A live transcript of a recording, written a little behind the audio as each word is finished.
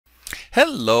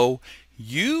Hello,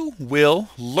 you will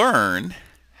learn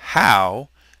how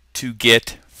to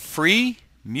get free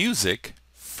music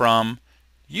from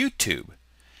YouTube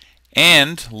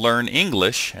and learn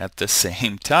English at the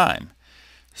same time.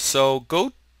 So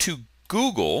go to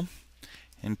Google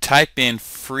and type in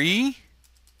free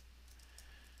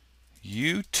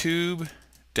YouTube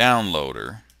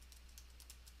downloader.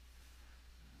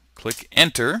 Click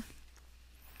enter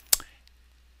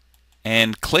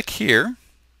and click here.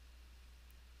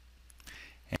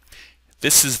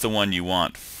 This is the one you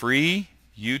want, free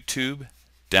YouTube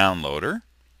downloader.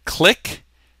 Click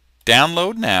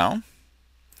download now,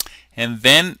 and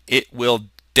then it will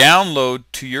download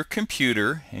to your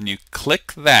computer, and you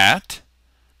click that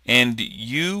and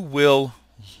you will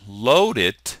load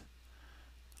it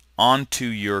onto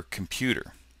your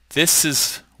computer. This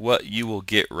is what you will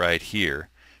get right here,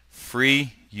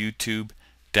 free YouTube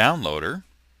downloader.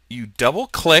 You double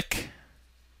click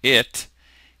it,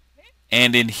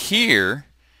 and in here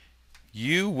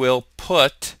you will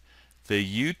put the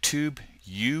YouTube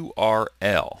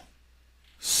URL.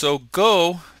 So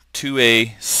go to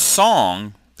a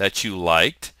song that you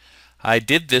liked. I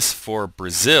did this for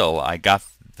Brazil. I got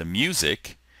the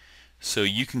music. So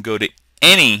you can go to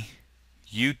any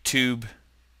YouTube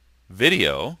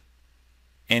video,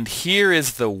 and here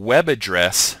is the web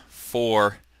address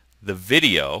for the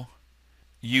video.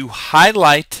 You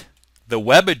highlight the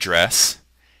web address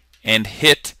and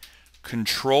hit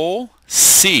Control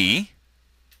C,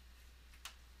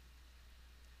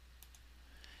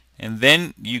 and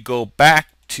then you go back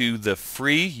to the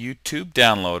free YouTube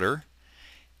downloader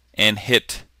and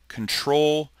hit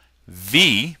Control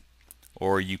V,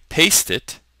 or you paste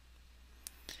it,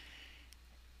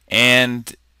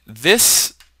 and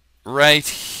this right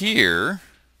here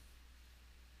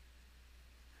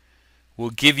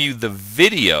will give you the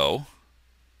video.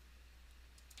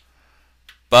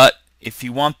 But if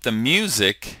you want the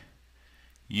music,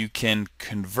 you can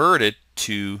convert it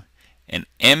to an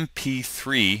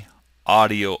MP3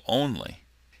 audio only.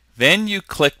 Then you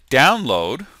click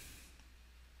download,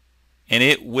 and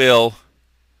it will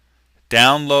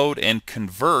download and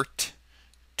convert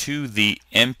to the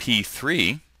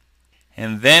MP3.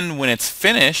 And then when it's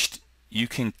finished, you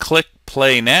can click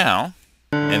play now,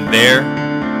 and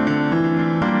there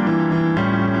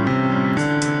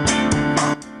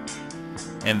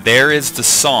is the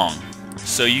song.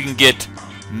 So you can get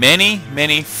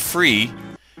many free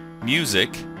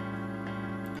music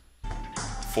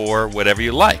for whatever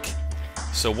you like.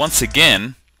 So once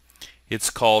again, it's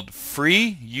called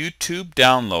free YouTube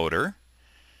downloader,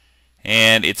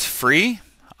 and it's free.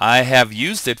 I have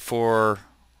used it for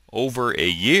over a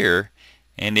year,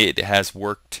 and it has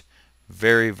worked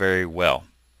very well.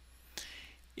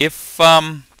 If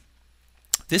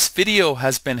this video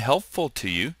has been helpful to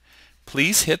you,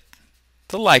 please hit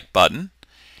the like button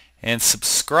and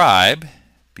subscribe,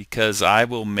 because I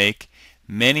will make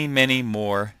many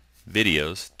more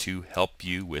videos to help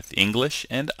you with English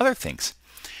and other things.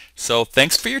 So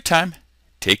thanks for your time.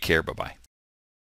 Take care. Bye-bye.